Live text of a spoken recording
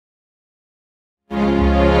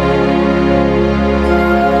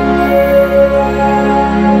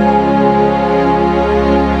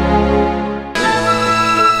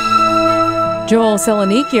Joel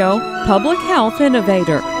Selanikio, public health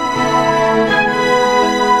innovator.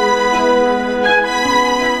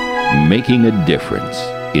 Making a difference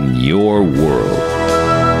in your world.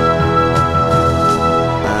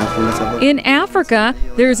 In Africa,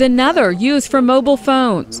 there's another use for mobile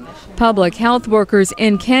phones. Public health workers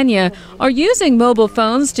in Kenya are using mobile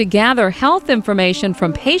phones to gather health information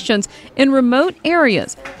from patients in remote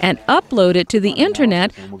areas and upload it to the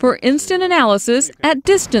internet for instant analysis at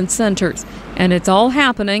distance centers. And it's all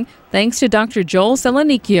happening thanks to Dr. Joel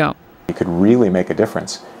Selanikio. You could really make a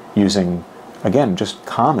difference using, again, just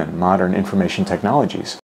common modern information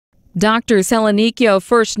technologies. Dr. Selanikio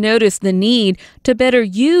first noticed the need to better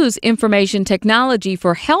use information technology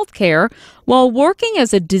for health care while working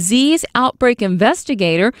as a disease outbreak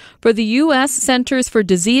investigator for the U.S. Centers for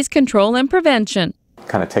Disease Control and Prevention.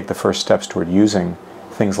 Kind of take the first steps toward using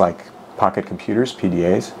things like pocket computers,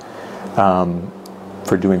 PDAs,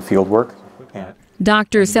 for doing field work.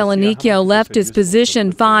 Dr. Selanikio left his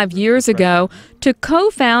position 5 years ago to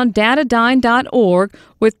co-found Datadyne.org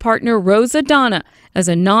with partner Rosa Donna as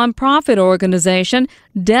a nonprofit organization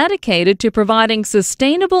dedicated to providing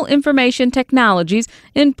sustainable information technologies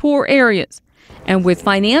in poor areas. And with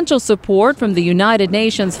financial support from the United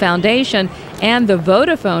Nations Foundation and the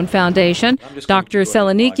Vodafone Foundation, Dr.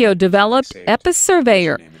 Selanikio developed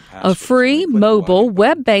Episurveyor, a free, mobile,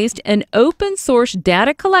 web-based, and open-source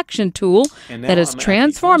data collection tool that is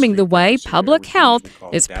transforming the way public health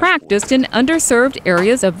is practiced in underserved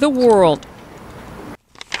areas of the world.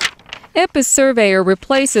 Episurveyor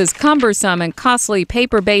replaces cumbersome and costly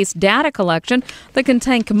paper-based data collection that can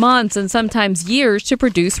take months and sometimes years to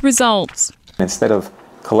produce results. Instead of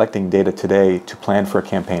collecting data today to plan for a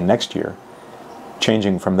campaign next year,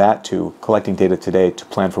 changing from that to collecting data today to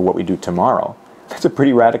plan for what we do tomorrow, that's a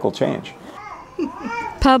pretty radical change.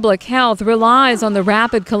 Public health relies on the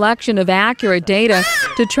rapid collection of accurate data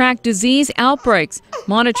to track disease outbreaks,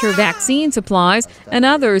 monitor vaccine supplies, and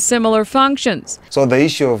other similar functions. So the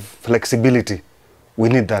issue of flexibility, we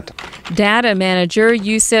need that. Data manager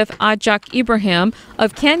Yusuf Ajak Ibrahim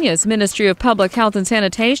of Kenya's Ministry of Public Health and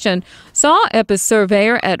Sanitation saw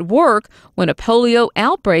Episurveyor at work when a polio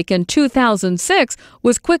outbreak in 2006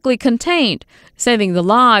 was quickly contained, saving the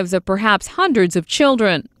lives of perhaps hundreds of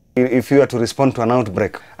children. If you are to respond to an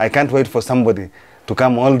outbreak, I can't wait for somebody to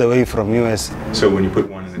come all the way from US. So when you put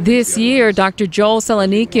one in This year, Dr. Joel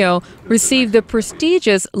Selanikio received the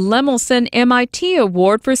prestigious Lemelson MIT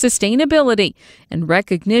Award for Sustainability in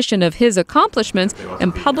recognition of his accomplishments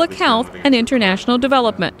in public health and international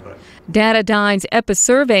development. Datadyne's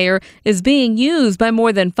Episurveyor is being used by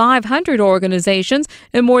more than 500 organizations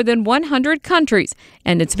in more than 100 countries,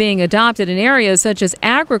 and it's being adopted in areas such as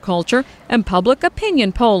agriculture and public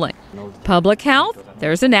opinion polling. Public health?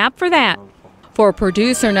 There's an app for that. For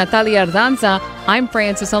producer Natalia Ardanza, I'm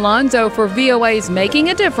Francis Alanzo for VOA's Making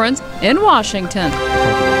a Difference in Washington.